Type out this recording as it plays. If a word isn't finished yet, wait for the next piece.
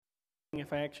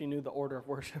if I actually knew the order of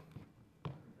worship.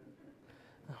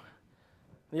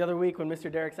 The other week when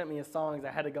Mr. Derek sent me his songs, I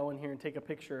had to go in here and take a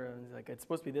picture, and he's like, it's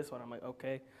supposed to be this one. I'm like,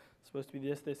 okay, it's supposed to be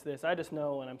this, this, this. I just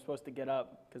know when I'm supposed to get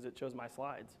up because it shows my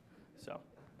slides. So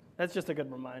that's just a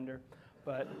good reminder.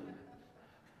 But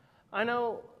I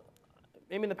know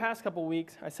maybe in the past couple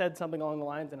weeks I said something along the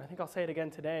lines, and I think I'll say it again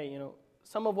today.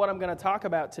 Some of what I'm going to talk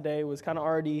about today was kind of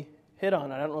already hit on.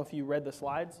 I don't know if you read the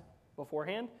slides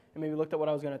beforehand and maybe looked at what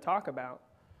I was going to talk about,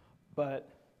 but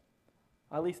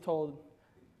I at least told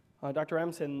Dr.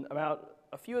 Remsen about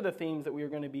a few of the themes that we are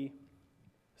going to be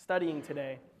studying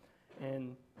today.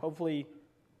 And hope you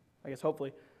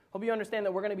understand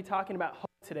that we're going to be talking about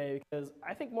hope today, because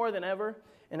I think more than ever,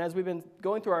 and as we've been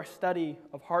going through our study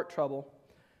of heart trouble,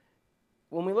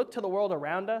 when we look to the world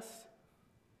around us,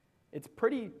 it's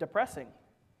pretty depressing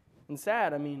and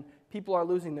sad. I mean, people are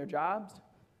losing their jobs.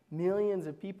 Millions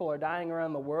of people are dying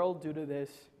around the world due to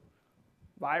this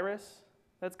virus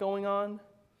that's going on.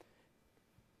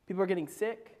 People are getting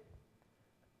sick.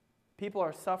 People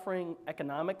are suffering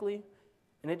economically.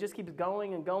 And it just keeps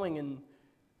going and going. And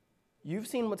you've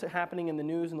seen what's happening in the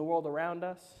news and the world around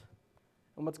us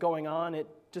and what's going on. It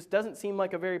just doesn't seem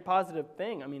like a very positive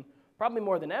thing. I mean, probably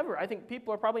more than ever, I think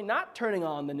people are probably not turning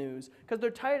on the news because they're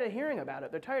tired of hearing about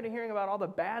it. They're tired of hearing about all the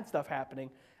bad stuff happening.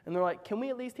 And they're like, can we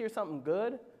at least hear something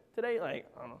good today? Like,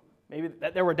 I don't know, maybe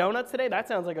that there were donuts today? That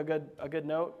sounds like a good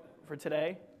note for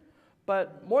today.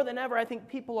 But more than ever, I think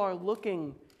people are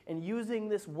looking and using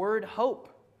this word hope.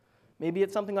 Maybe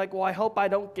it's something like, well, I hope I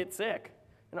don't get sick,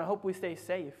 and I hope we stay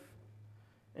safe.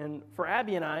 And for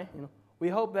Abby and I, we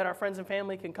hope that our friends and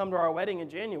family can come to our wedding in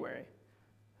January.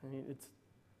 I mean, it's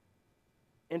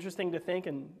interesting to think,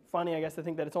 and funny, I guess, to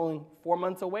think that it's only 4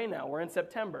 months away now. We're in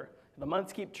September. The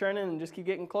months keep churning and just keep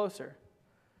getting closer.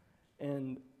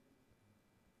 And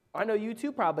I know you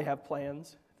too probably have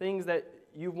plans, things that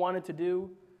you've wanted to do,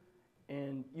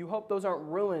 and you hope those aren't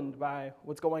ruined by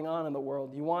what's going on in the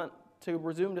world. You want to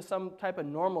resume to some type of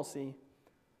normalcy.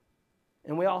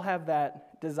 And we all have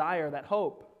that desire, that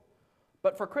hope.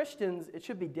 But for Christians, it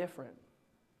should be different.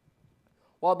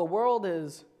 While the world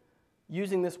is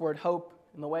using this word hope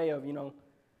in the way of,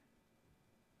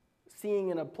 seeing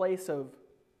in a place of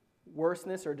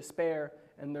worseness or despair,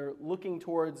 and they're looking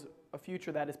towards a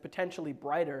future that is potentially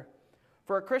brighter,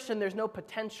 for a Christian, there's no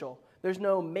potential. There's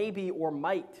no maybe or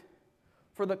might.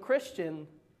 For the Christian,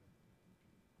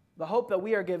 the hope that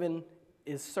we are given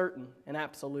is certain and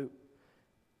absolute.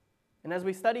 And as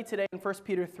we study today in 1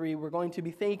 Peter 3, we're going to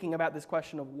be thinking about this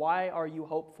question of why are you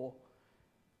hopeful?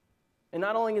 And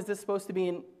not only is this supposed to be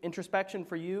an introspection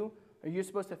for you, are you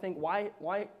supposed to think, why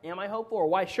am I hopeful? Or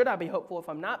why should I be hopeful if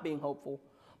I'm not being hopeful?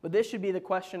 But this should be the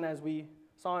question, as we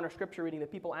saw in our scripture reading,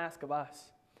 that people ask of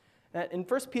us. That in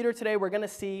 1 Peter today, we're going to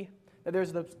see that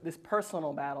there's this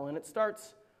personal battle, and it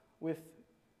starts with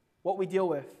what we deal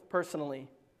with personally.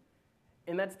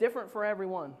 And that's different for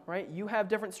everyone, right? You have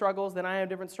different struggles, then I have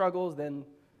different struggles, then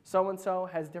so-and-so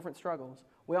has different struggles.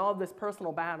 We all have this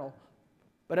personal battle.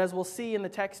 But as we'll see in the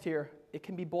text here, it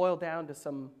can be boiled down to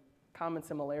some common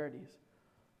similarities.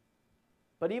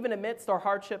 But even amidst our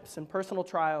hardships and personal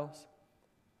trials,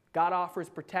 God offers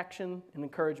protection and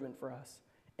encouragement for us.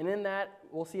 And in that,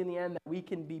 we'll see in the end that we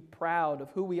can be proud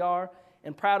of who we are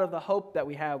and proud of the hope that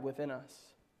we have within us.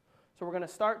 So we're going to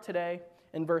start today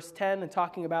in verse 10 and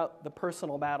talking about the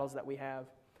personal battles that we have.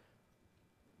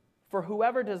 For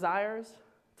whoever desires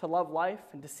to love life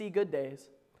and to see good days,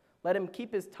 let him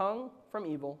keep his tongue from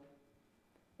evil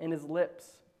and his lips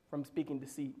from speaking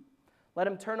deceit. Let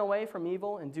him turn away from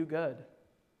evil and do good.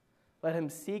 Let him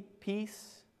seek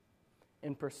peace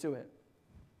and pursue it.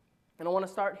 And I want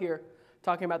to start here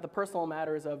talking about the personal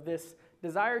matters of this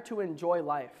desire to enjoy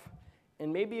life.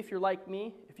 And maybe if you're like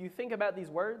me, if you think about these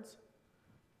words,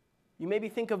 you maybe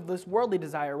think of this worldly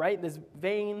desire, right? This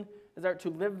vain desire to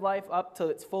live life up to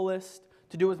its fullest,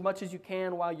 to do as much as you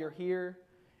can while you're here,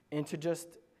 and to just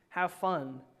have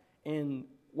fun. And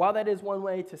while that is one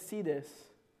way to see this,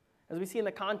 as we see in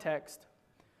the context,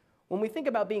 when we think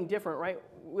about being different, right?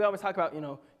 We always talk about,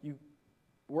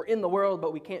 we're in the world,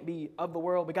 but we can't be of the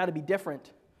world. We got to be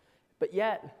different. But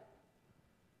yet,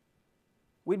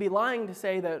 we'd be lying to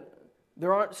say that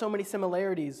there aren't so many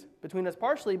similarities between us,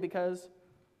 partially because,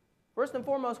 first and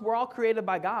foremost, we're all created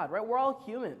by God, right? We're all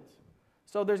humans.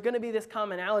 So there's going to be this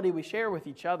commonality we share with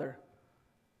each other.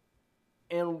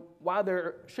 And while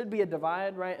there should be a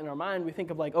divide, right, in our mind, we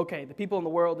think of like, okay, the people in the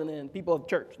world and then people of the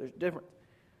church, there's difference.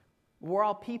 We're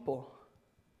all people.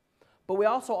 But we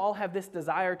also all have this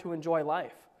desire to enjoy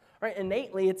life, right?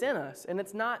 Innately, it's in us. And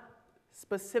it's not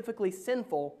specifically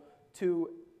sinful to,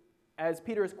 as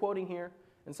Peter is quoting here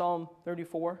in Psalm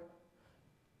 34,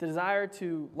 the desire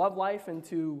to love life and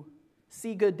to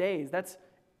see good days.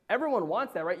 Everyone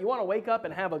wants that, right? You want to wake up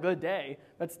and have a good day.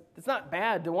 It's not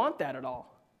bad to want that at all.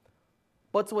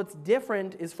 But what's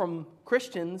different is from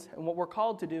Christians and what we're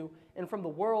called to do, and from the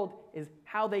world is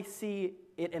how they see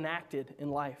it enacted in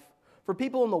life. For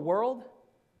people in the world,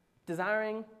 the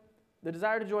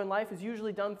desire to join life is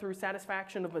usually done through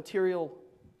satisfaction of material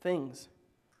things.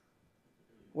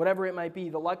 Whatever it might be,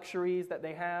 the luxuries that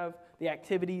they have, the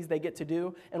activities they get to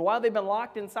do. And while they've been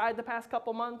locked inside the past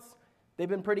couple months, they've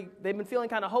been feeling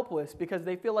kind of hopeless because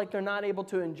they feel like they're not able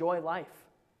to enjoy life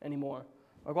anymore.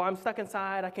 Like, well, I'm stuck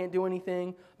inside, I can't do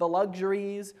anything. The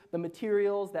luxuries, the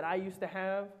materials that I used to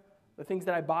have, the things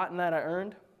that I bought and that I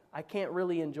earned, I can't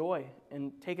really enjoy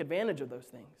and take advantage of those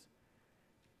things.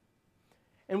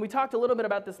 And we talked a little bit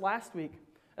about this last week.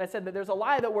 And I said that there's a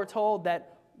lie that we're told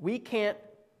that we can't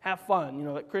have fun.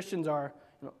 That Christians are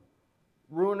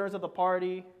ruiners of the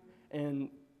party and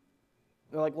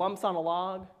they're like lumps on a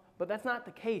log. But that's not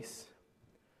the case.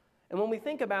 And when we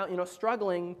think about,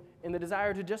 struggling in the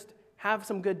desire to just have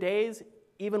some good days,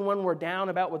 even when we're down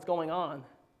about what's going on,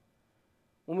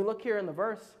 when we look here in the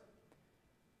verse,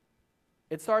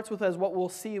 it starts with as what we'll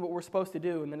see, what we're supposed to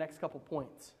do in the next couple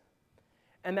points.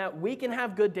 And that we can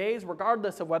have good days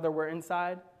regardless of whether we're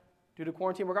inside due to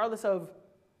quarantine, regardless of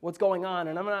what's going on.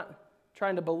 And I'm not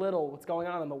trying to belittle what's going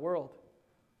on in the world.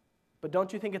 But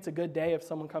don't you think it's a good day if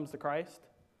someone comes to Christ?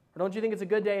 Or don't you think it's a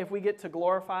good day if we get to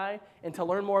glorify and to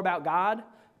learn more about God?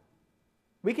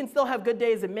 We can still have good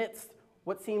days amidst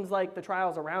what seems like the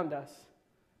trials around us.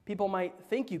 People might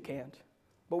think you can't,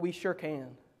 but we sure can.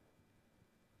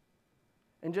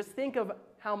 And just think of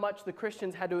how much the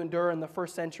Christians had to endure in the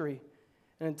first century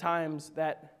and in times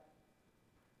that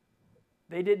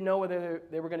they didn't know whether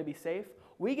they were going to be safe.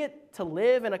 We get to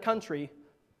live in a country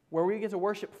where we get to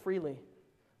worship freely.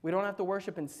 We don't have to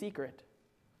worship in secret.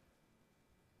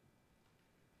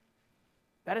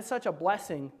 That is such a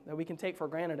blessing that we can take for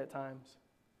granted at times.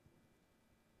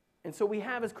 And so we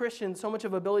have as Christians so much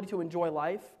of ability to enjoy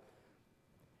life,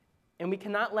 and we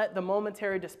cannot let the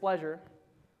momentary displeasure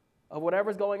of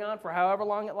whatever's going on for however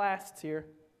long it lasts here,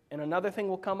 and another thing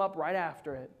will come up right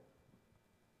after it.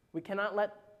 We cannot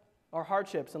let our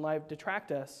hardships in life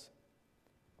detract us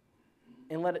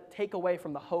and let it take away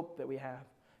from the hope that we have.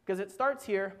 Because it starts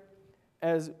here,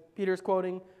 as Peter's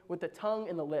quoting, with the tongue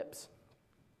and the lips.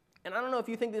 And I don't know if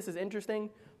you think this is interesting.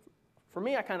 For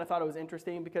me, I kind of thought it was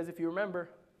interesting because if you remember,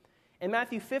 in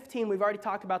Matthew 15, we've already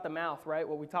talked about the mouth, right?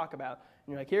 What we talk about.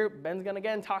 And you're like, here, Ben's going to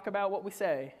again talk about what we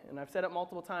say. And I've said it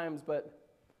multiple times, but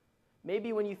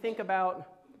maybe when you think about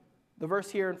the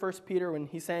verse here in 1 Peter when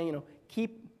he's saying,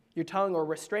 keep your tongue or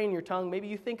restrain your tongue, maybe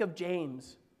you think of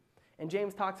James. And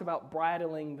James talks about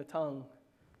bridling the tongue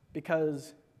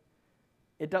because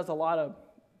it does a lot of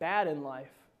bad in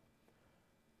life.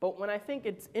 But when I think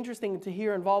it's interesting to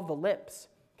hear involve the lips,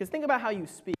 because think about how you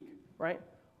speak, right?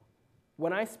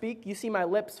 When I speak, you see my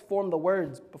lips form the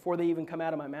words before they even come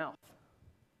out of my mouth.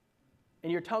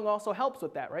 And your tongue also helps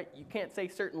with that, right? You can't say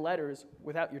certain letters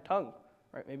without your tongue,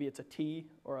 right? Maybe it's a T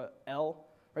or a L,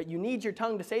 right? You need your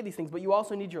tongue to say these things, but you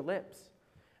also need your lips.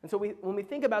 And so when we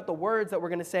think about the words that we're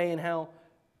going to say and how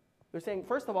they're saying,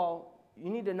 first of all,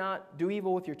 you need to not do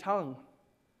evil with your tongue,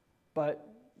 but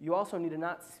you also need to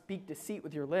not speak deceit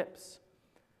with your lips.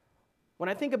 When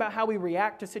I think about how we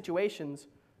react to situations,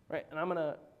 right, and I'm going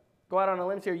to go out on a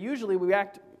limb here, usually we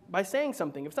react by saying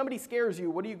something. If somebody scares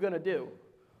you, what are you going to do?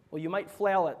 Well, you might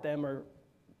flail at them or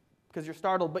because you're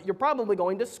startled, but you're probably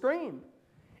going to scream.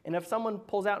 And if someone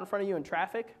pulls out in front of you in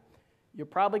traffic, you're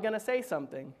probably going to say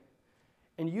something.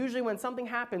 And usually when something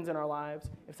happens in our lives,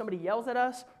 if somebody yells at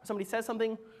us or somebody says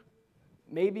something,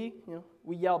 maybe,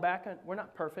 we yell back. We're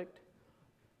not perfect.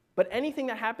 But anything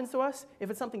that happens to us, if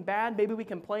it's something bad, maybe we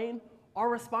complain, our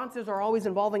responses are always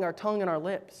involving our tongue and our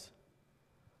lips.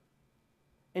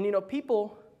 And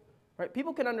people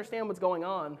can understand what's going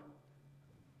on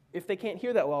if they can't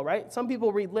hear that well, right? Some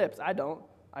people read lips. I don't.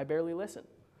 I barely listen.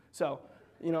 So,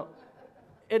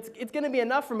 it's going to be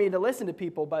enough for me to listen to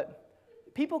people, but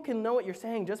people can know what you're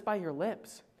saying just by your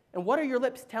lips. And what are your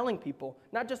lips telling people?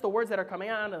 Not just the words that are coming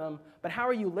out of them, but how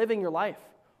are you living your life?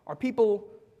 Are people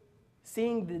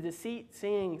seeing the deceit,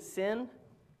 seeing sin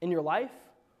in your life?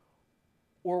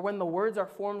 Or when the words are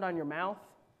formed on your mouth,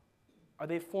 are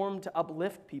they formed to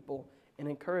uplift people and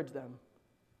encourage them?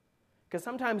 Because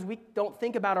sometimes we don't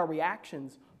think about our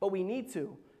reactions, but we need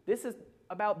to. This is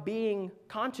about being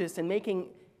conscious and making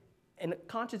a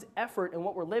conscious effort in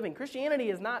what we're living.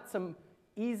 Christianity is not some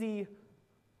easy,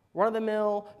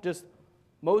 run-of-the-mill, just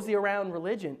mosey around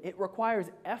religion. It requires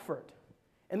effort.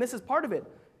 And this is part of it.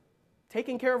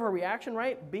 Taking care of our reaction,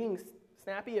 right? Being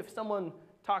snappy if someone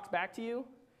talks back to you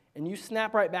and you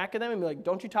snap right back at them and be like,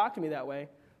 don't you talk to me that way.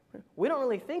 We don't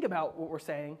really think about what we're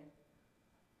saying.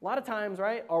 A lot of times,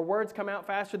 right, our words come out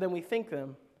faster than we think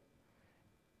them.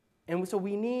 And so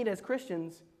we need, as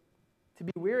Christians, to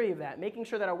be weary of that, making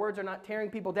sure that our words are not tearing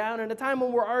people down at a time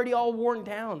when we're already all worn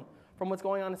down from what's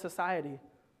going on in society,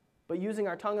 but using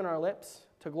our tongue and our lips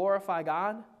to glorify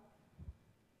God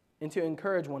and to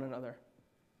encourage one another.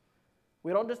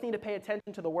 We don't just need to pay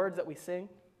attention to the words that we sing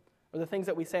or the things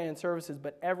that we say in services,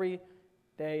 but every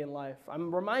day in life.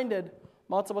 I'm reminded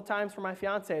multiple times from my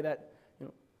fiance that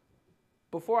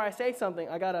before I say something,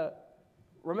 I got to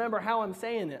remember how I'm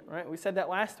saying it, right? We said that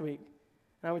last week,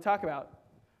 and we talked about,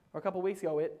 or a couple weeks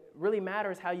ago, it really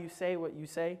matters how you say what you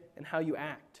say and how you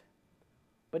act.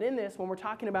 But in this, when we're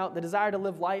talking about the desire to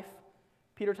live life,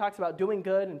 Peter talks about doing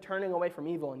good and turning away from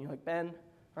evil. And you're like, Ben,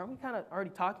 aren't we kind of already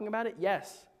talking about it?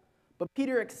 Yes. But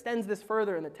Peter extends this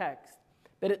further in the text,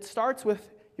 that it starts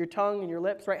with your tongue and your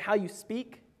lips, right, how you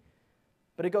speak,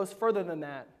 but it goes further than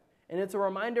that. And it's a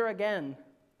reminder again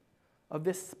of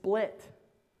this split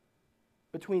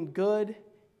between good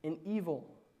and evil.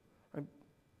 Right?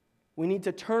 We need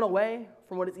to turn away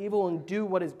from what is evil and do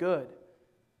what is good.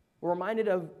 We're reminded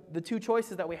of the two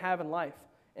choices that we have in life.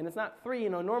 And it's not three.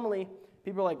 Normally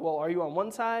people are like, well, are you on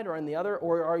one side or on the other,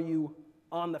 or are you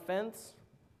on the fence?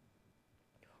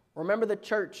 Remember the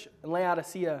church in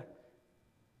Laodicea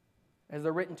as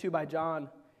they're written to by John.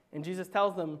 And Jesus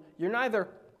tells them, you're neither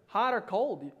hot or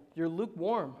cold. You're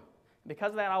lukewarm.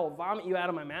 Because of that, I will vomit you out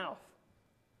of my mouth.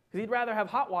 Because he'd rather have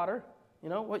hot water.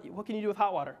 What can you do with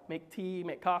hot water? Make tea,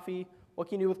 make coffee. What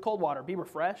can you do with cold water? Be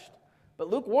refreshed. But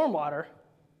lukewarm water,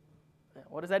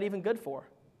 what is that even good for?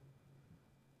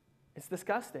 It's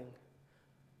disgusting.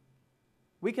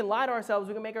 We can lie to ourselves.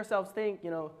 We can make ourselves think,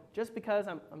 just because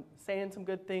I'm saying some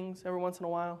good things every once in a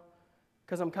while,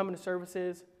 because I'm coming to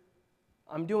services,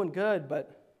 I'm doing good.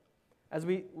 But as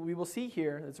we will see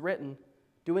here, it's written,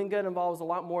 doing good involves a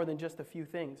lot more than just a few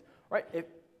things. Right?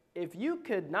 If you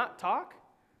could not talk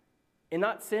and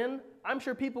not sin, I'm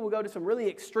sure people would go to some really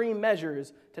extreme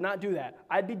measures to not do that.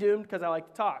 I'd be doomed because I like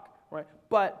to talk. Right?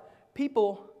 But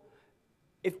people,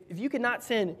 if you could not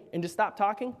sin and just stop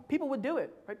talking, people would do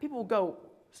it. Right? People will go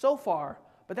so far,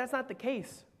 but that's not the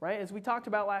case. Right? As we talked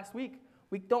about last week,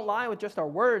 we don't lie with just our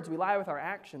words, we lie with our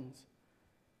actions.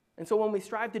 And so when we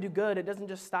strive to do good, it doesn't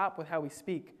just stop with how we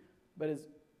speak, but as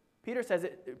Peter says,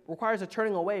 it requires a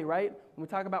turning away, right? When we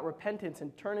talk about repentance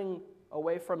and turning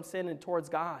away from sin and towards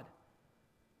God.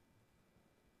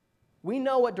 We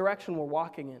know what direction we're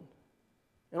walking in,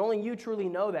 and only you truly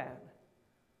know that.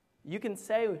 You can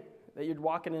say that you're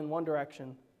walking in one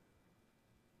direction,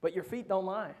 but your feet don't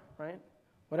lie, right?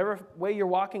 Whatever way you're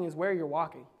walking is where you're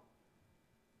walking.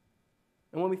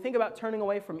 And when we think about turning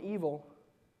away from evil,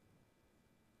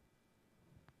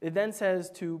 it then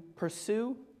says to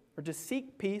pursue or to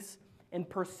seek peace and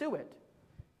pursue it.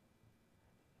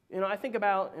 I think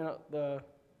about the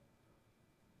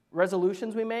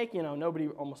resolutions we make.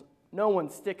 No one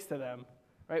sticks to them,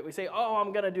 right? We say, oh,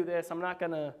 I'm going to do this. I'm not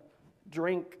going to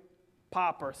drink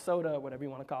pop or soda, whatever you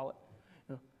want to call it.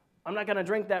 I'm not going to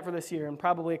drink that for this year. And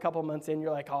probably a couple months in,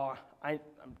 you're like, oh,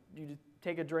 you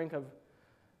take a drink of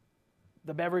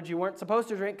the beverage you weren't supposed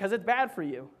to drink because it's bad for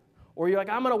you. Or you're like,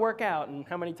 I'm going to work out. And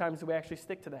how many times do we actually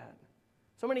stick to that?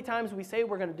 So many times we say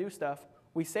we're going to do stuff.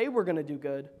 We say we're going to do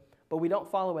good, but we don't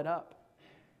follow it up.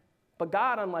 But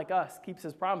God, unlike us, keeps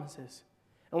his promises.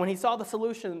 And when he saw the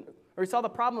solution, or he saw the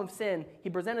problem of sin, he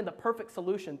presented the perfect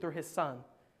solution through his son.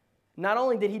 Not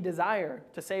only did he desire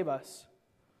to save us,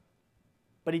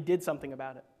 but he did something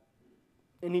about it.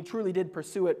 And he truly did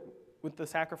pursue it with the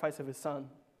sacrifice of his son.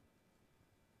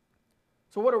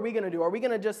 So what are we going to do? Are we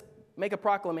going to just make a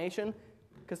proclamation?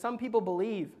 Because some people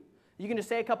believe you can just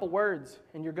say a couple words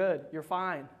and you're good, you're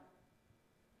fine.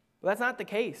 But that's not the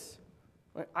case.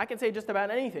 I can say just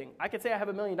about anything. I could say I have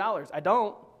 $1 million. I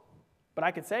don't, but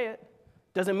I could say it.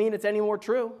 Doesn't mean it's any more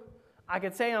true. I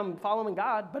could say I'm following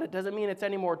God, but it doesn't mean it's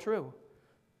any more true.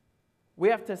 We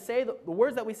have to say the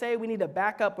words that we say, we need to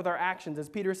back up with our actions. As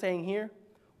Peter's saying here,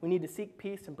 we need to seek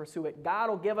peace and pursue it. God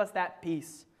will give us that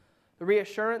peace, the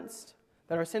reassurance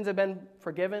that our sins have been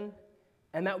forgiven,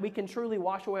 and that we can truly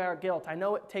wash away our guilt. I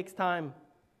know it takes time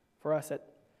for us,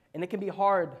 and it can be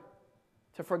hard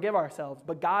to forgive ourselves,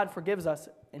 but God forgives us,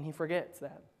 and he forgets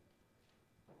that.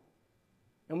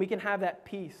 And we can have that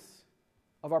peace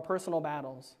of our personal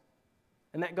battles.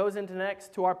 And that goes into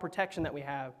next to our protection that we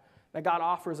have, that God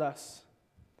offers us.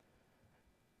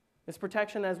 This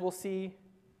protection, as we'll see,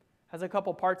 has a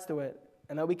couple parts to it,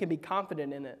 and that we can be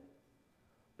confident in it.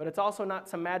 But it's also not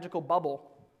some magical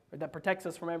bubble that protects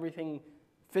us from everything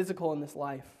physical in this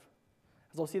life.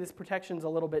 As we'll see, this protection is a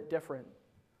little bit different.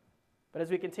 But as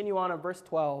we continue on in verse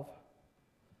 12,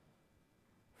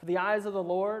 for the eyes of the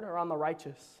Lord are on the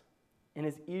righteous, and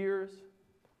his ears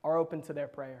are open to their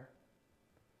prayer.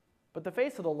 But the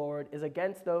face of the Lord is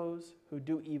against those who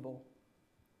do evil.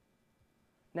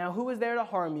 Now who is there to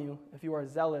harm you if you are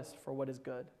zealous for what is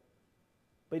good?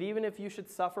 But even if you should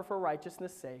suffer for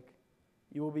righteousness' sake,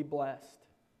 you will be blessed.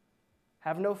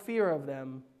 Have no fear of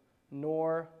them,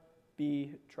 nor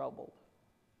be troubled.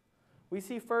 We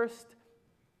see first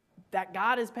that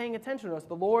God is paying attention to us.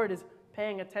 The Lord is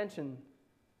paying attention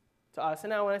to us.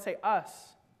 And now when I say us,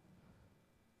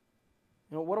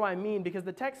 what do I mean? Because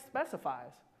the text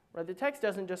specifies, right? The text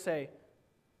doesn't just say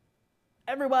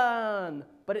everyone,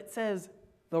 but it says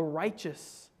the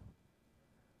righteous.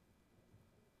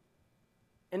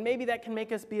 And maybe that can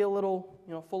make us be a little,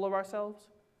 full of ourselves.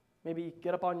 Maybe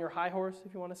get up on your high horse,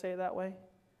 if you want to say it that way.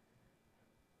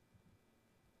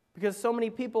 Because so many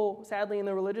people, sadly, in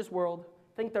the religious world,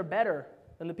 think they're better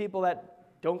than the people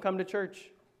that don't come to church,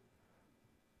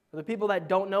 or the people that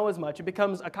don't know as much. It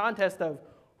becomes a contest of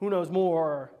who knows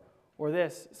more, or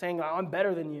this, saying, I'm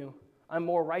better than you, I'm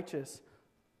more righteous,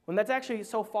 when that's actually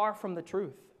so far from the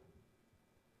truth.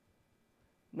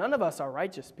 None of us are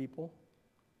righteous people.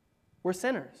 We're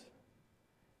sinners.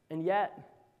 And yet,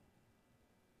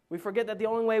 we forget that the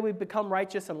only way we become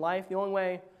righteous in life, the only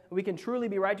way we can truly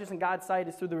be righteous in God's sight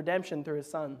is through the redemption through his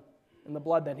Son and the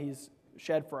blood that he's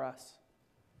shed for us.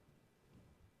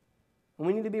 And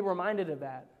we need to be reminded of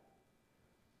that.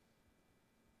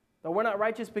 That we're not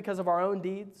righteous because of our own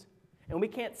deeds, and we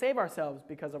can't save ourselves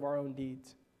because of our own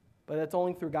deeds, but it's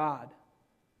only through God.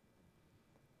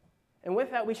 And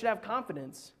with that, we should have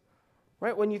confidence.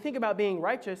 Right? When you think about being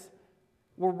righteous,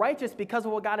 we're righteous because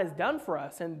of what God has done for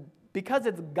us, and because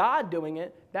it's God doing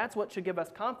it, that's what should give us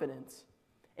confidence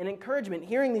and encouragement,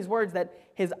 hearing these words that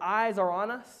his eyes are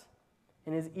on us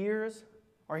and his ears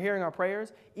are hearing our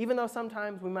prayers. Even though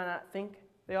sometimes we might not think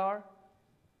they are,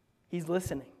 he's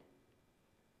listening.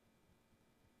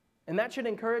 And that should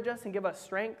encourage us and give us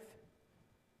strength,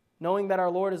 knowing that our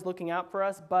Lord is looking out for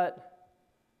us. But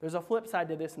there's a flip side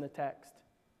to this in the text.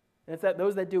 And it's that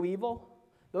those that do evil,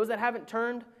 those that haven't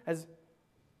turned, as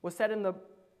was said in the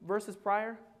verses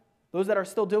prior, those that are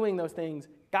still doing those things,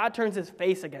 God turns his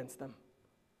face against them.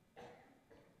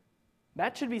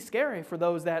 That should be scary for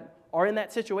those that are in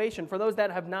that situation, for those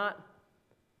that have not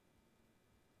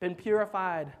been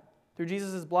purified through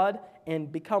Jesus' blood and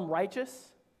become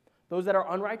righteous, those that are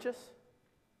unrighteous.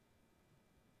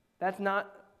 That's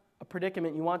not a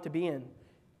predicament you want to be in.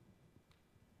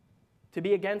 To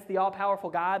be against the all-powerful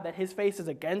God, that his face is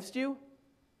against you,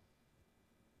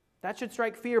 that should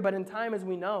strike fear. But in time, as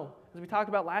we know, as we talked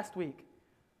about last week,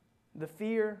 the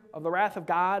fear of the wrath of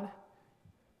God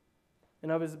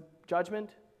and of his judgment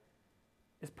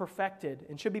is perfected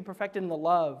and should be perfected in the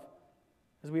love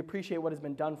as we appreciate what has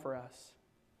been done for us.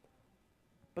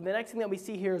 But the next thing that we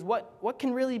see here is what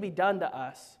can really be done to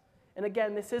us. And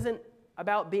again, this isn't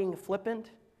about being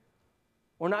flippant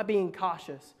or not being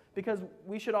cautious, because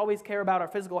we should always care about our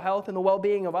physical health and the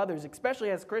well-being of others, especially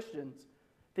as Christians,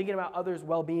 thinking about others'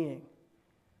 well-being.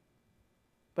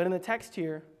 But in the text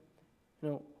here,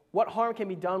 what harm can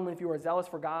be done if you are zealous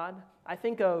for God? I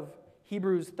think of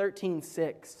Hebrews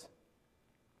 13:6,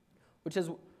 which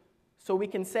is, so we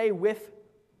can say with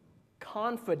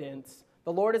confidence,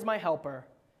 the Lord is my helper,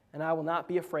 and I will not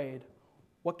be afraid.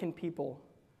 What can people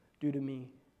do to me?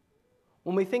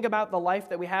 When we think about the life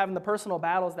that we have and the personal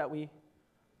battles that we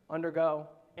undergo,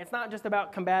 it's not just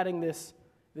about combating this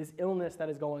illness that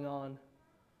is going on,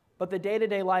 but the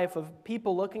day-to-day life of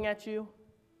people looking at you,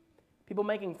 people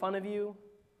making fun of you,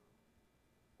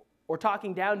 or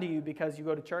talking down to you because you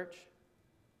go to church,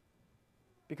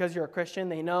 because you're a Christian,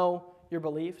 they know your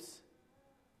beliefs.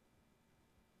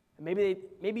 And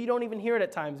maybe you don't even hear it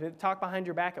at times. They talk behind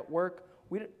your back at work.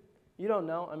 You don't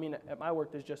know. I mean, at my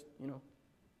work, there's just,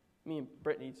 me and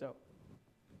Brittany, so,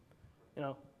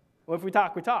 well, if we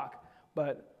talk, we talk.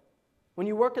 But when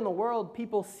you work in the world,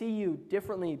 people see you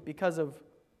differently because of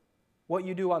what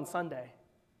you do on Sunday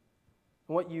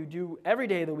and what you do every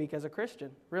day of the week as a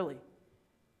Christian, really.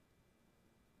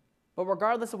 But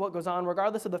regardless of what goes on,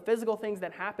 regardless of the physical things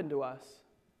that happen to us,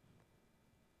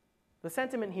 the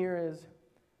sentiment here is,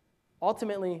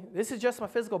 ultimately, this is just my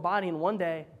physical body, and one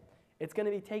day it's going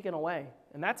to be taken away,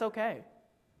 and that's okay.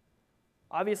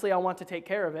 Obviously, I want to take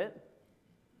care of it,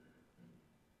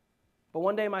 but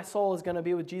one day my soul is going to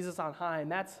be with Jesus on high,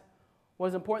 and that's what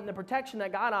is important. The protection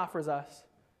that God offers us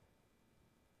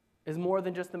is more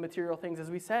than just the material things. As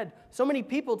we said, so many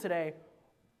people today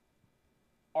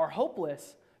are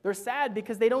hopeless They're sad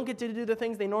because they don't get to do the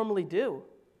things they normally do.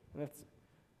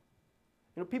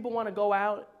 And people want to go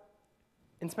out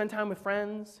and spend time with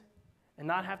friends and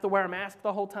not have to wear a mask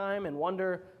the whole time and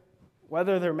wonder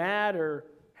whether they're mad or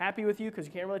happy with you because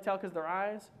you can't really tell because of their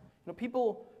eyes.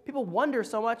 People wonder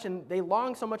so much and they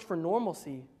long so much for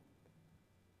normalcy.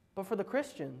 But for the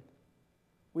Christian,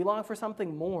 we long for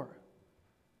something more.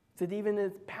 It's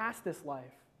even past this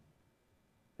life.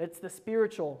 It's the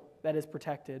spiritual that is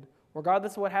protected.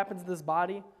 Regardless of what happens to this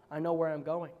body, I know where I'm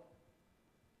going.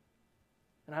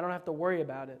 And I don't have to worry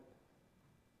about it.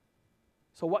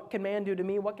 So what can man do to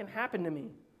me? What can happen to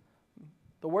me?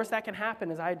 The worst that can happen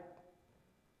is I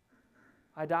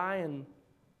die and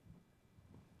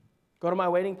go to my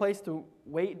waiting place to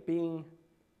wait being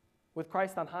with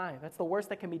Christ on high. That's the worst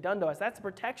that can be done to us. That's the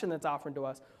protection that's offered to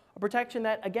us. A protection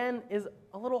that, again, is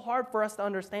a little hard for us to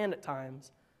understand at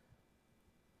times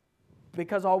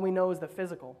because all we know is the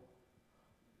physical.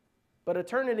 But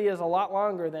eternity is a lot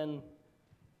longer than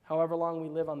however long we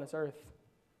live on this earth.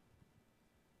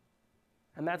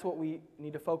 And that's what we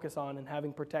need to focus on and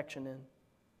having protection in.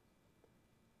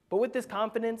 But with this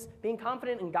confidence, being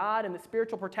confident in God and the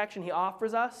spiritual protection He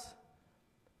offers us,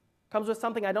 comes with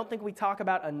something I don't think we talk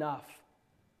about enough,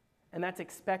 and that's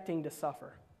expecting to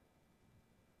suffer.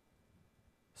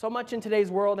 So much in today's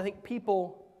world, I think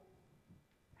people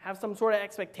have some sort of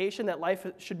expectation that life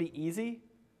should be easy.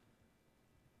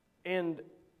 And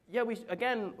yeah,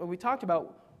 when we talked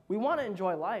about, we want to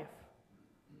enjoy life.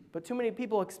 But too many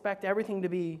people expect everything to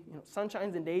be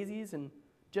sunshines and daisies and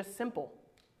just simple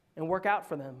and work out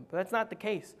for them. But that's not the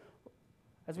case.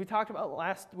 As we talked about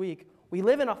last week, we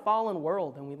live in a fallen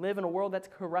world, and we live in a world that's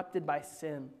corrupted by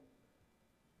sin.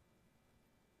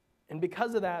 And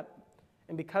because of that,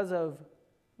 and because of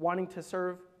wanting to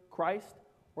serve Christ,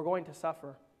 we're going to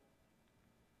suffer.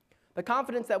 The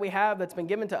confidence that we have that's been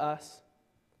given to us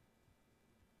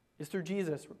is through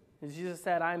Jesus. As Jesus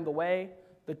said, I am the way,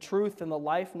 the truth, and the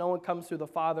life. No one comes through the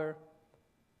Father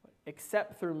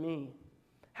except through me.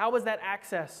 How was that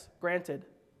access granted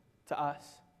to us?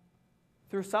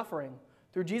 Through suffering.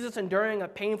 Through Jesus enduring a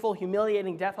painful,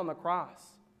 humiliating death on the cross.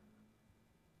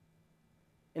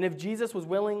 And if Jesus was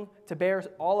willing to bear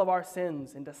all of our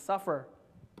sins and to suffer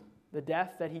the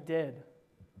death that He did,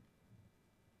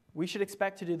 we should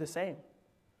expect to do the same.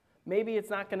 Maybe it's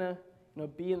not going to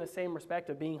be in the same respect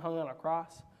of being hung on a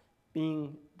cross,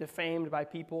 being defamed by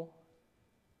people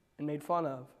and made fun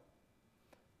of.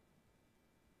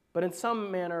 But in some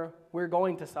manner, we're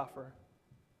going to suffer.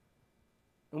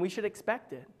 And we should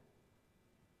expect it.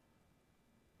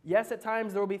 Yes, at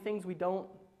times there will be things we don't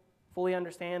fully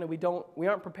understand and we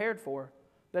aren't prepared for.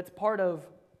 That's part of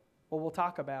what we'll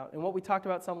talk about and what we talked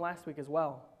about some last week as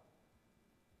well.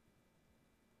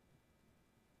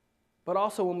 But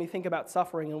also when we think about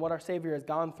suffering and what our Savior has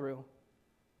gone through,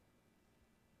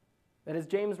 that as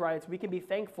James writes, we can be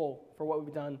thankful for what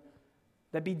we've done.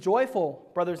 That be joyful,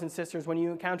 brothers and sisters, when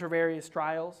you encounter various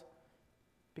trials,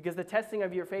 because the testing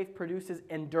of your faith produces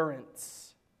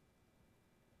endurance.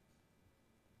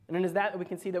 And it is that we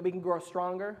can see that we can grow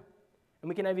stronger, and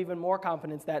we can have even more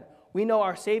confidence that we know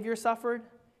our Savior suffered,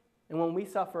 and when we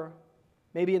suffer,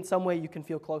 maybe in some way you can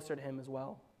feel closer to Him as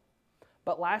well.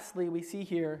 But lastly, we see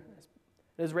here,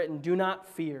 it is written, do not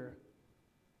fear.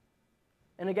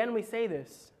 And again, we say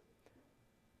this,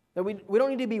 that we don't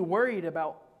need to be worried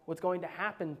about what's going to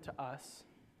happen to us,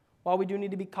 while we do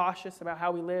need to be cautious about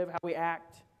how we live, how we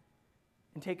act,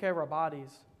 and take care of our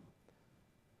bodies.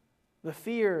 The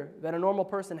fear that a normal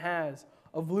person has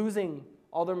of losing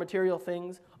all their material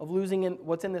things, of losing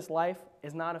what's in this life,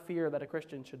 is not a fear that a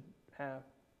Christian should have.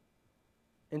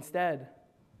 Instead,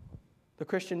 the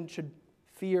Christian should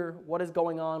fear what is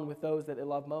going on with those that they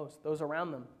love most, those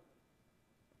around them.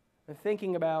 And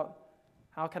thinking about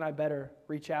how can I better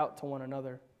reach out to one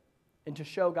another and to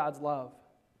show God's love.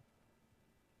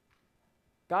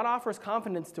 God offers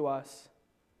confidence to us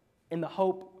in the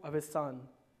hope of His Son.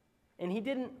 And He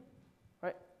didn't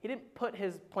put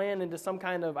His plan into some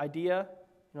kind of idea,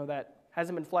 that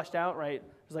hasn't been fleshed out, right?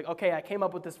 It's like, okay, I came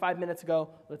up with this 5 minutes ago,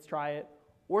 let's try it.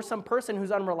 Or some person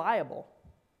who's unreliable,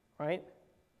 right?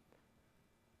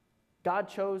 God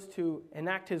chose to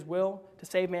enact His will to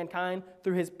save mankind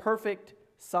through His perfect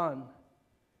Son.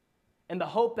 And the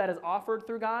hope that is offered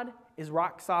through God is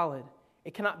rock solid.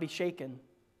 It cannot be shaken.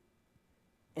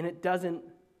 And it doesn't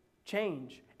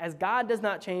change. As God does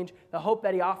not change, the hope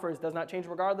that He offers does not change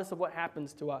regardless of what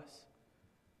happens to us.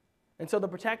 And so the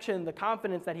protection, the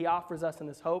confidence that He offers us in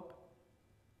this hope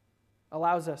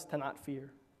allows us to not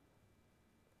fear.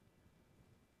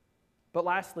 But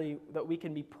lastly, that we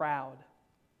can be proud.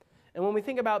 And when we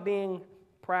think about being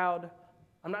proud,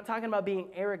 I'm not talking about being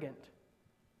arrogant.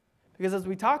 Because as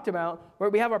we talked about, where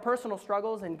we have our personal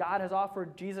struggles and God has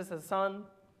offered Jesus as Son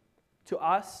to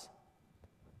us,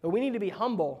 but we need to be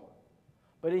humble.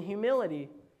 But in humility,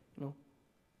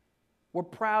 we're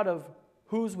proud of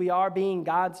whose we are, being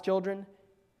God's children,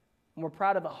 and we're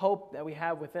proud of the hope that we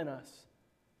have within us.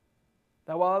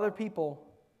 That while other people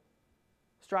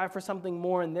strive for something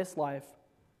more in this life,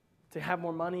 to have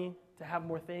more money, to have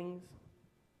more things,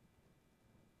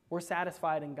 we're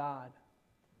satisfied in God.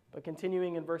 But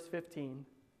continuing in verse 15,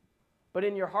 but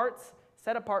in your hearts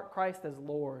set apart Christ as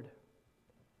Lord,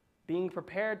 being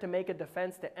prepared to make a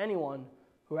defense to anyone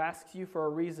who asks you for a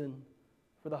reason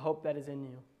for the hope that is in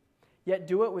you. Yet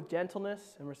do it with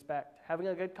gentleness and respect, having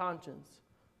a good conscience,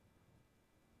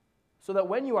 so that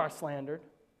when you are slandered,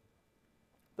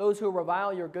 those who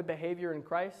revile your good behavior in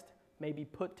Christ may be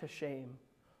put to shame.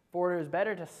 For it is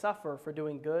better to suffer for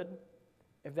doing good,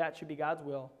 if that should be God's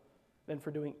will, than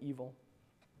for doing evil.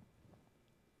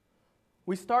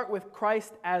 We start with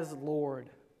Christ as Lord,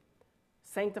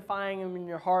 sanctifying Him in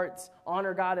your hearts,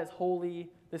 honor God as holy,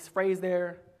 this phrase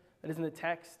there that is in the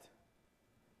text.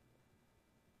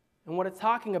 And what it's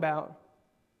talking about,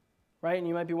 right? And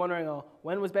you might be wondering,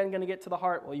 when was Ben going to get to the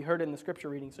heart? Well, you heard it in the scripture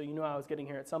reading, so you knew I was getting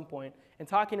here at some point. And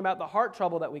talking about the heart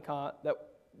trouble that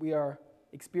we are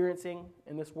experiencing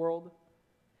in this world,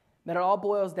 that it all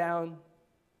boils down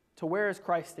to where is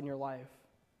Christ in your life?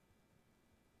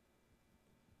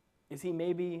 Is He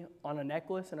maybe on a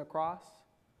necklace and a cross?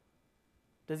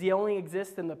 Does He only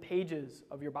exist in the pages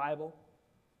of your Bible?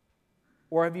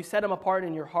 Or have you set Him apart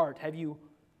in your heart? Have you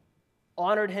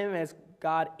honored Him as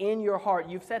God in your heart?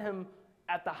 You've set Him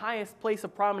at the highest place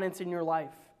of prominence in your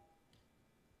life,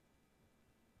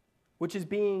 which is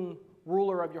being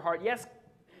ruler of your heart. Yes,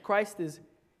 Christ is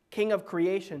King of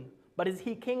creation, but is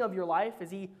He King of your life? Is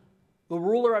He the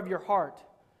ruler of your heart?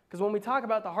 Because when we talk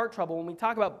about the heart trouble, when we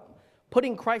talk about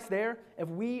putting Christ there, if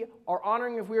we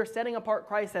are setting apart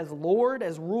Christ as Lord,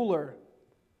 as ruler,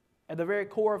 at the very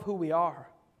core of who we are,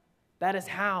 that is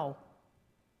how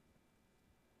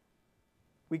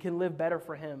we can live better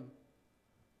for Him.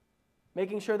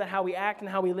 Making sure that how we act and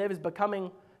how we live is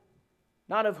becoming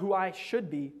not of who I should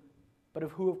be, but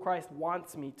of who Christ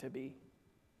wants me to be.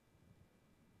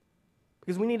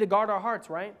 Because we need to guard our hearts,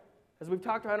 right? As we've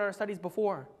talked about in our studies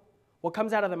before, what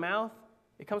comes out of the mouth,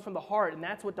 it comes from the heart, and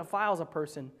that's what defiles a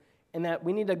person. And that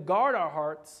we need to guard our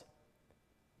hearts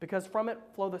because from it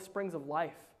flow the springs of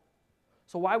life.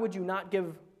 So why would you not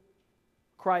give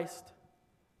Christ,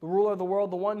 the ruler of the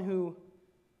world, the one who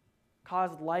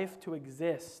caused life to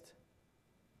exist,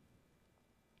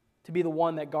 to be the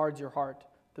one that guards your heart,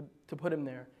 to put Him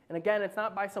there? And again, it's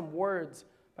not by some words,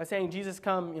 by saying, Jesus,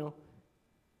 come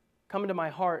into my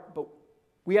heart, but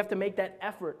we have to make that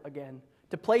effort again,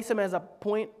 to place Him as a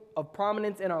point of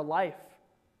prominence in our life.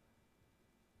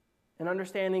 And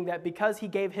understanding that because He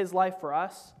gave His life for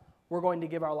us, we're going to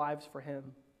give our lives for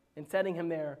Him, and setting Him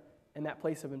there in that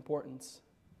place of importance.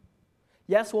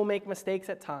 Yes, we'll make mistakes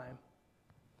at times,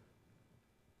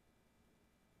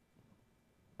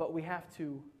 but we have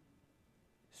to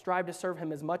strive to serve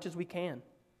Him as much as we can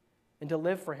and to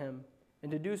live for Him.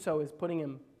 And to do so is putting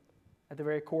Him at the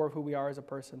very core of who we are as a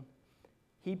person.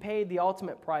 He paid the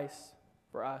ultimate price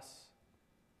for us.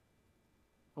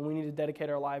 And we need to dedicate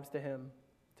our lives to Him,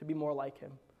 to be more like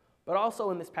Him. But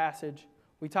also in this passage,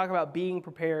 we talk about being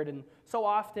prepared. And so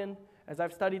often, as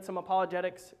I've studied some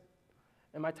apologetics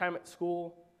in my time at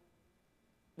school,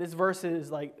 this verse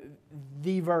is like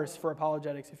the verse for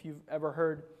apologetics. If you've ever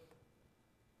heard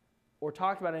or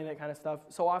talked about any of that kind of stuff,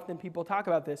 so often people talk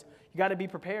about this. You got to be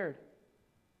prepared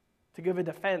to give a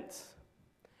defense.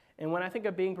 And when I think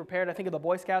of being prepared, I think of the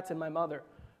Boy Scouts and my mother,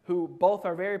 who both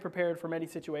are very prepared for many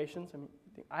situations.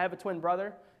 I have a twin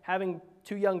brother. Having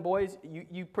two young boys,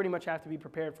 you pretty much have to be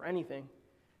prepared for anything.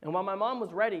 And while my mom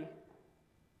was ready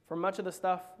for much of the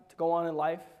stuff to go on in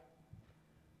life,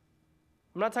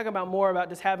 I'm not talking about more about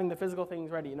just having the physical things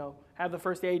ready, have the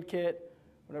first aid kit,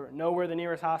 whatever, know where the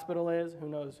nearest hospital is, who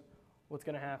knows what's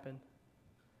going to happen.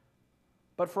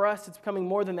 But for us, it's becoming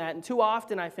more than that. And too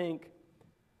often, I think,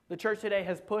 the church today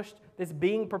has pushed this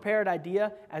being prepared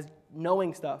idea as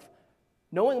knowing stuff.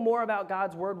 Knowing more about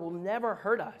God's word will never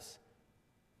hurt us.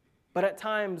 But at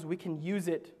times, we can use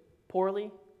it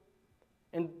poorly.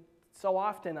 And so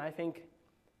often, I think,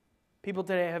 people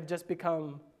today have just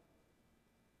become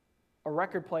a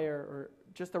record player or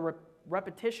just a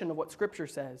repetition of what Scripture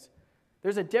says.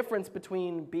 There's a difference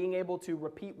between being able to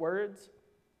repeat words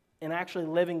and actually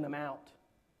living them out.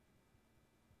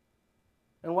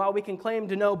 And while we can claim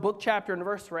to know book, chapter, and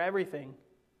verse for everything,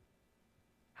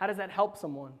 how does that help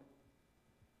someone?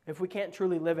 if we can't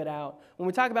truly live it out. When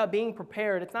we talk about being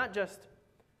prepared, it's not just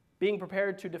being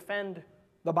prepared to defend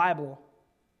the Bible,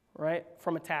 right,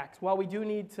 from attacks. While we do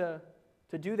need to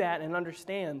do that and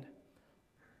understand,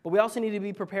 but we also need to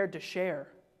be prepared to share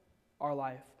our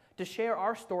life, to share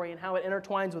our story and how it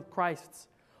intertwines with Christ's.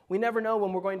 We never know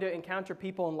when we're going to encounter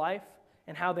people in life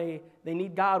and how they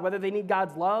need God, whether they need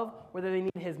God's love, whether they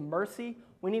need His mercy.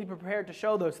 We need to be prepared to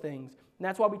show those things. And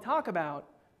that's why we talk about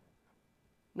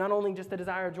not only just the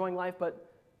desire of enjoying life,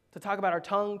 but to talk about our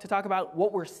tongue, to talk about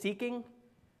what we're seeking.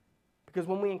 Because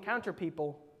when we encounter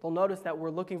people, they'll notice that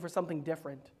we're looking for something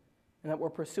different and that we're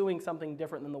pursuing something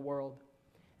different than the world.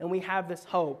 And we have this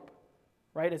hope,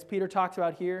 right, as Peter talks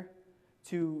about here,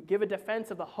 to give a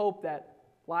defense of the hope that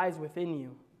lies within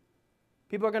you.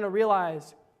 People are going to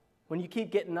realize when you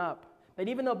keep getting up that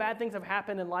even though bad things have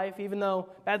happened in life, even though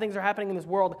bad things are happening in this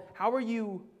world, how are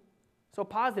you so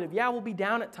positive? Yeah, we'll be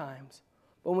down at times.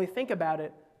 But when we think about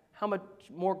it, how much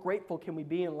more grateful can we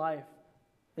be in life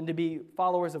than to be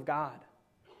followers of God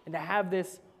and to have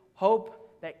this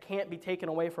hope that can't be taken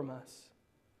away from us?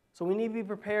 So we need to be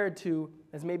prepared to,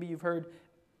 as maybe you've heard,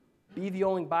 be the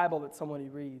only Bible that somebody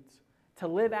reads, to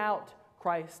live out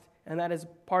Christ, and that is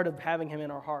part of having Him in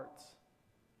our hearts.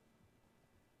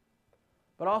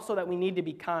 But also that we need to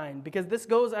be kind, because this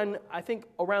goes on, I think,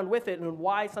 around with it, and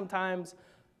why sometimes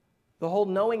the whole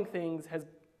knowing things has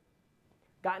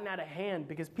gotten out of hand,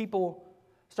 because people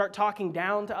start talking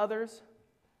down to others.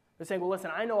 They're saying, well, listen,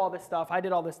 I know all this stuff. I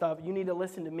did all this stuff. You need to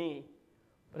listen to me.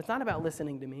 But it's not about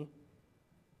listening to me.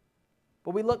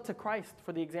 But we look to Christ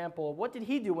for the example of what did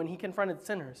He do when He confronted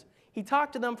sinners? He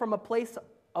talked to them from a place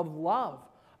of love,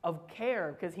 of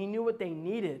care, because He knew what they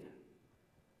needed.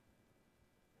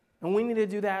 And we need to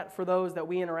do that for those that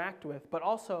we interact with. But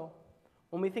also,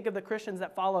 when we think of the Christians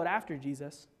that followed after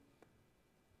Jesus,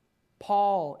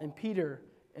 Paul and Peter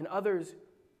and others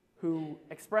who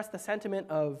expressed the sentiment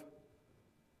of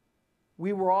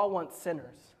we were all once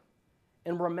sinners,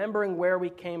 and remembering where we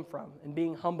came from and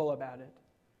being humble about it.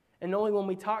 And knowing when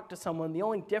we talk to someone, the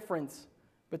only difference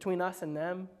between us and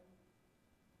them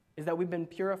is that we've been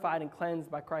purified and cleansed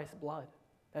by Christ's blood.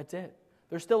 That's it.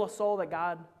 There's still a soul that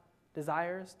God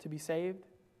desires to be saved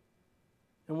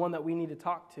and one that we need to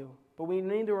talk to. But we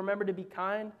need to remember to be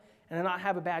kind and to not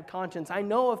have a bad conscience. I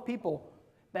know of people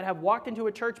that have walked into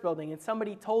a church building and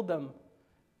somebody told them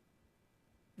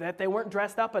that they weren't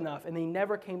dressed up enough and they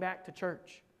never came back to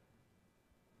church.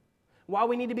 While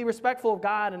we need to be respectful of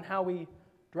God and how we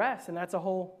dress, and that's a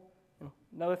whole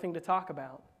another thing to talk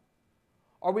about.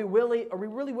 Are we really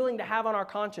willing to have on our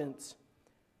conscience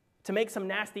to make some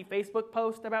nasty Facebook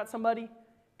post about somebody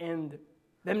and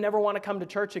them never want to come to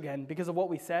church again because of what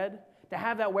we said? To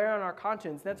have that wear on our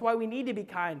conscience. That's why we need to be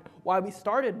kind. Why we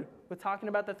started with talking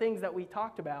about the things that we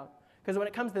talked about. Because when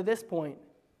it comes to this point,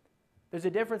 there's a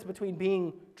difference between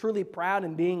being truly proud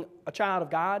and being a child of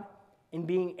God and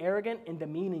being arrogant and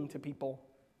demeaning to people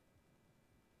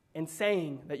and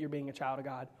saying that you're being a child of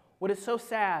God. What is so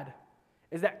sad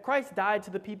is that Christ died to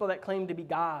the people that claim to be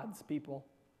God's people.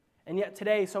 And yet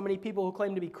today, so many people who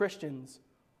claim to be Christians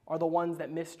are the ones that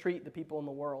mistreat the people in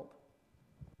the world.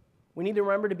 We need to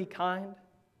remember to be kind,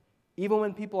 even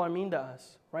when people are mean to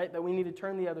us, right? That we need to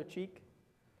turn the other cheek.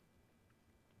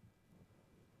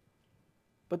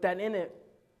 But that in it,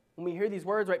 when we hear these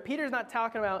words, right, Peter's not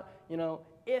talking about,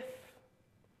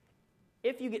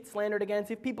 if you get slandered against,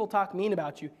 if people talk mean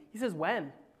about you. He says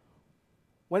when.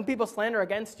 When people slander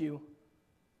against you,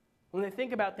 when they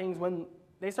think about things, when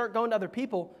they start going to other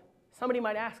people, somebody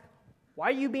might ask, why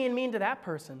are you being mean to that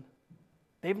person?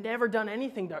 They've never done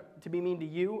anything to be mean to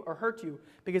you or hurt you,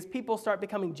 because people start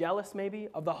becoming jealous maybe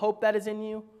of the hope that is in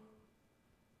you,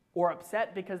 or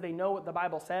upset because they know what the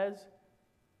Bible says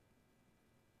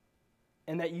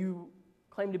and that you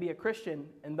claim to be a Christian,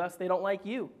 and thus they don't like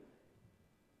you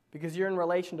because you're in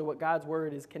relation to what God's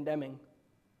word is condemning.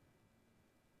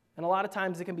 And a lot of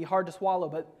times it can be hard to swallow,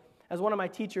 but as one of my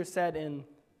teachers said in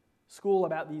school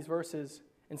about these verses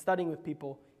and studying with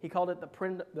people, he called it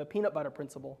the peanut butter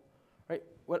principle. Right?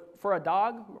 For a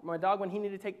dog, my dog, when he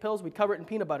needed to take pills, we'd cover it in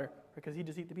peanut butter because he'd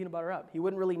just eat the peanut butter up. He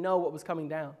wouldn't really know what was coming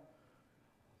down.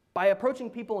 By approaching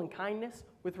people in kindness,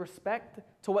 with respect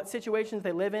to what situations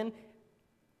they live in,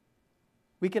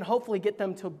 we can hopefully get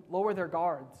them to lower their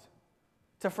guards,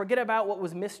 to forget about what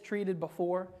was mistreated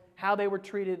before, how they were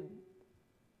treated,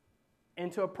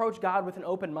 and to approach God with an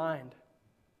open mind.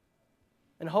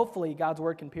 And hopefully God's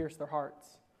word can pierce their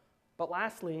hearts. But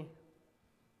lastly,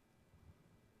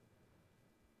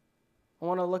 I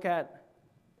want to look at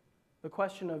the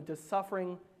question of, does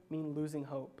suffering mean losing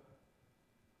hope?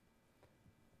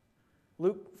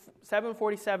 Luke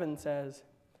 7:47 says,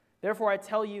 Therefore I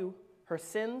tell you, her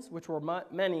sins, which were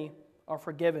many, are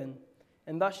forgiven,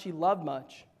 and thus she loved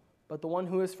much. But the one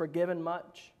who is forgiven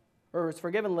much, or is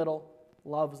forgiven little,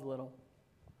 loves little.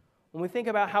 When we think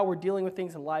about how we're dealing with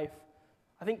things in life,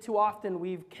 I think too often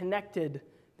we've connected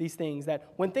these things,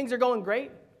 that when things are going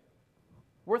great,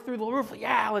 we're through the roof,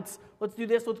 yeah, let's do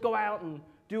this, let's go out and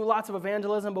do lots of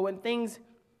evangelism. But when things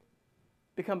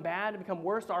become bad, become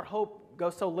worse, our hope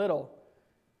goes so little.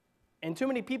 And too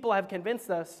many people have convinced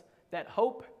us that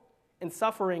hope and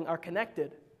suffering are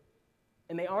connected,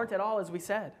 and they aren't at all, as we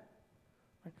said.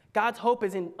 God's hope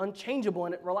is unchangeable,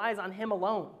 and it relies on Him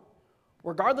alone.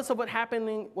 Regardless of what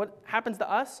happens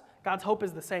to us, God's hope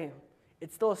is the same.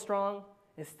 It's still as strong,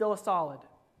 it's still as solid.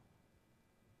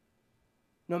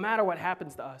 No matter what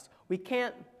happens to us, we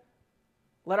can't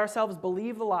let ourselves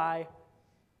believe the lie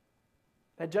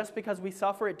that just because we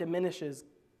suffer, it diminishes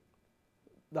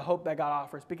the hope that God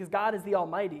offers. Because God is the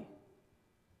Almighty.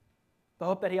 The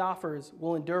hope that He offers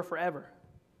will endure forever.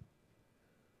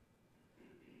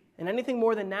 And anything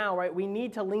more than now, right, we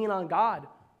need to lean on God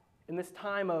in this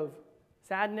time of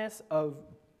sadness, of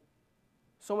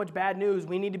so much bad news.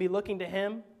 We need to be looking to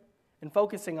Him and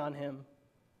focusing on Him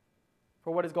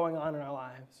for what is going on in our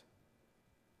lives,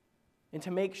 and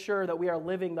to make sure that we are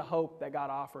living the hope that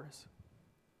God offers.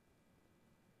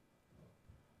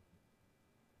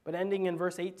 But ending in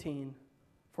verse 18,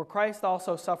 for Christ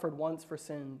also suffered once for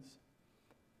sins,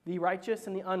 the righteous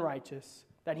and the unrighteous,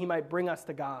 that He might bring us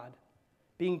to God,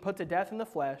 being put to death in the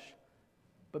flesh,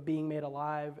 but being made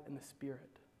alive in the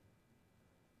Spirit.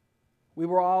 We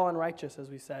were all unrighteous,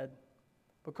 as we said,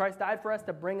 but Christ died for us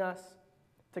to bring us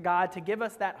to God, to give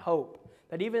us that hope,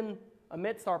 that even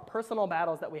amidst our personal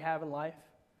battles that we have in life,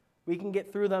 we can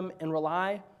get through them and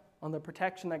rely on the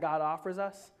protection that God offers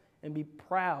us and be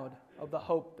proud of the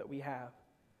hope that we have.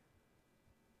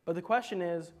 But the question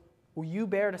is, will you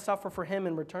bear to suffer for Him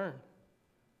in return?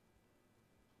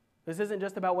 This isn't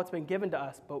just about what's been given to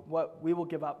us, but what we will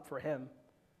give up for Him.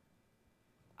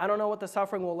 I don't know what the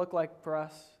suffering will look like for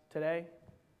us today,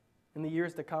 in the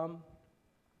years to come.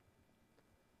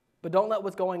 But don't let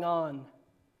what's going on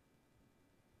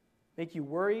make you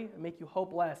worry and make you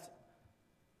hope less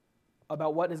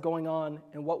about what is going on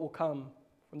and what will come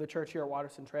from the church here at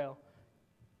Waterston Trail.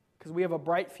 Because we have a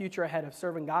bright future ahead of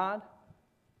serving God,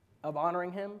 of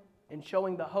honoring Him, and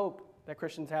showing the hope that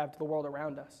Christians have to the world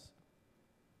around us.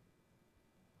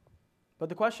 But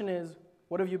the question is,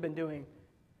 what have you been doing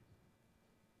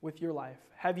with your life?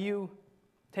 Have you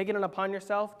taken it upon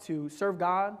yourself to serve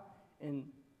God and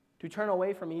to turn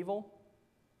away from evil?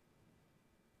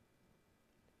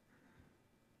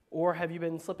 Or have you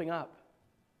been slipping up?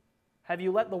 Have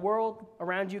you let the world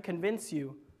around you convince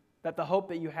you that the hope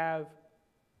that you have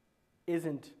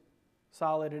isn't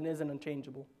solid and isn't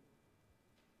unchangeable?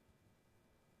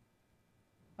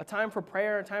 A time for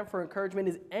prayer, a time for encouragement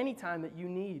is any time that you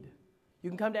need. You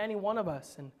can come to any one of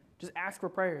us and just ask for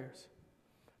prayers.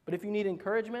 But if you need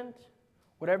encouragement,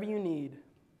 whatever you need,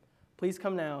 please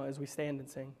come now as we stand and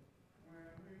sing.